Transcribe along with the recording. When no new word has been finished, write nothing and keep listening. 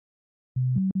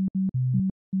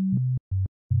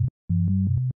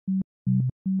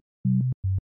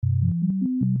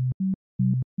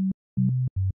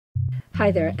Hi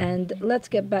there, and let's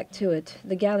get back to it,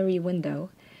 the gallery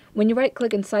window. When you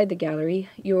right-click inside the gallery,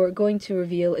 you're going to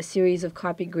reveal a series of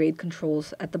copy grade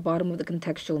controls at the bottom of the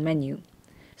contextual menu.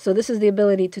 So this is the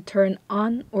ability to turn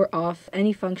on or off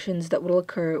any functions that will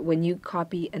occur when you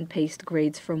copy and paste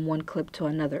grades from one clip to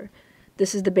another.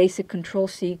 This is the basic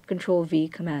Control-C, Control-V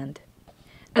command.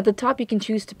 At the top, you can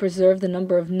choose to preserve the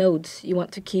number of nodes you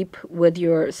want to keep with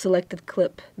your selected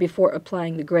clip before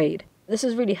applying the grade. This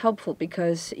is really helpful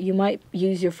because you might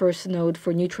use your first node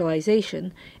for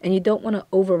neutralization, and you don't want to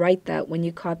overwrite that when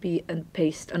you copy and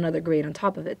paste another grade on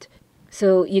top of it.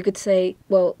 So you could say,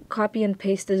 well, copy and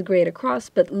paste this grade across,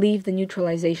 but leave the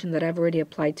neutralization that I've already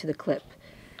applied to the clip.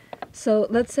 So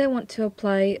let's say I want to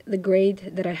apply the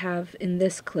grade that I have in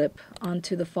this clip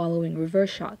onto the following reverse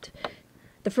shot.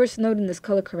 The first node in this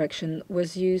color correction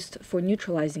was used for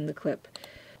neutralizing the clip.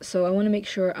 So I want to make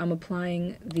sure I'm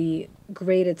applying the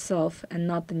grade itself and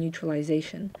not the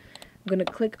neutralization. I'm going to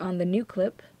click on the new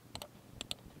clip,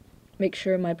 make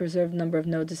sure my preserved number of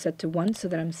nodes is set to 1 so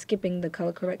that I'm skipping the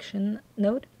color correction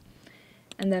node,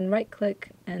 and then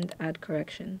right-click and add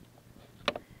correction.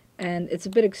 And it's a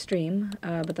bit extreme,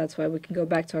 but that's why we can go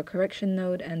back to our correction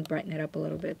node and brighten it up a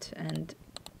little bit and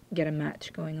get a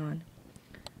match going on.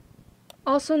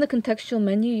 Also in the contextual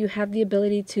menu, you have the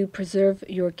ability to preserve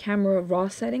your camera raw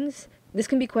settings. This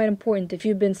can be quite important if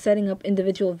you've been setting up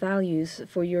individual values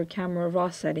for your camera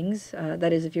raw settings,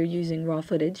 that is if you're using raw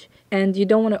footage, and you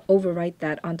don't want to overwrite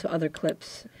that onto other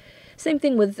clips. Same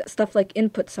thing with stuff like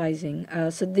input sizing,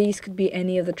 so these could be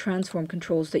any of the transform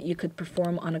controls that you could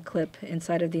perform on a clip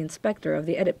inside of the inspector of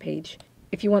the edit page.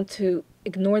 If you want to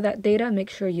ignore that data,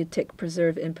 make sure you tick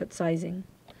preserve input sizing.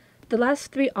 The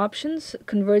last three options,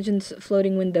 convergence,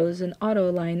 floating windows, and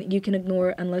auto-align, you can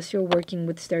ignore unless you're working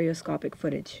with stereoscopic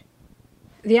footage.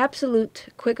 The absolute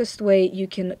quickest way you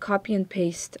can copy and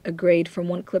paste a grade from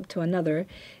one clip to another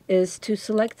is to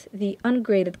select the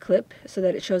ungraded clip so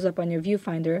that it shows up on your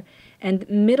viewfinder and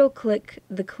middle-click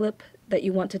the clip that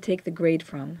you want to take the grade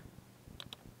from.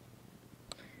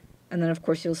 And then of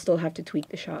course you'll still have to tweak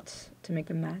the shots to make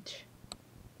them match.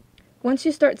 Once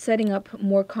you start setting up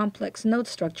more complex node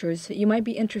structures, you might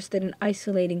be interested in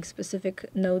isolating specific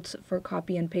nodes for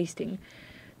copy and pasting.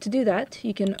 To do that,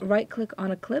 you can right-click on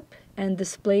a clip and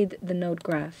display the node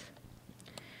graph.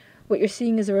 What you're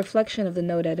seeing is a reflection of the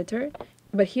node editor,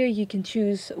 but here you can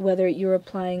choose whether you're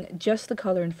applying just the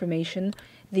color information,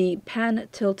 the pan,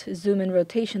 tilt, zoom, and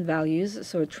rotation values,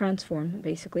 so a transform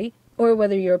basically, or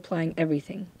whether you're applying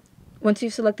everything. Once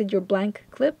you've selected your blank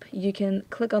clip, you can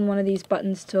click on one of these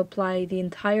buttons to apply the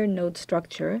entire node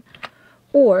structure,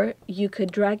 or you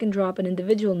could drag and drop an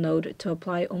individual node to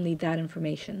apply only that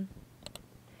information.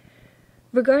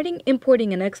 Regarding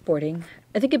importing and exporting,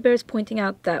 I think it bears pointing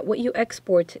out that what you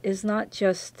export is not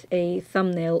just a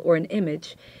thumbnail or an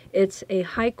image, it's a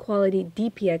high-quality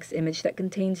DPX image that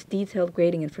contains detailed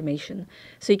grading information,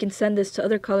 so you can send this to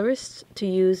other colorists to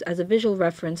use as a visual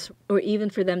reference or even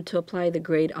for them to apply the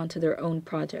grade onto their own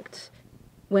projects.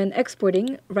 When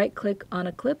exporting, right-click on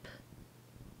a clip,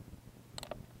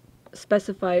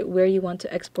 specify where you want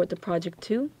to export the project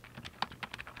to,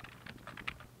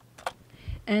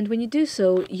 and when you do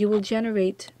so, you will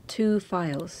generate two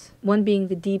files, one being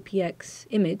the DPX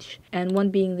image and one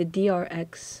being the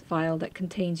DRX file that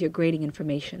contains your grading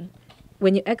information.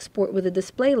 When you export with a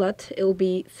display LUT, it will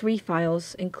be 3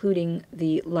 files, including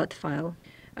the LUT file.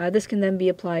 This can then be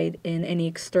applied in any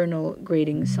external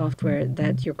grading software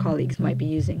that your colleagues might be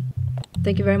using.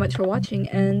 Thank you very much for watching,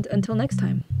 and until next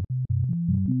time.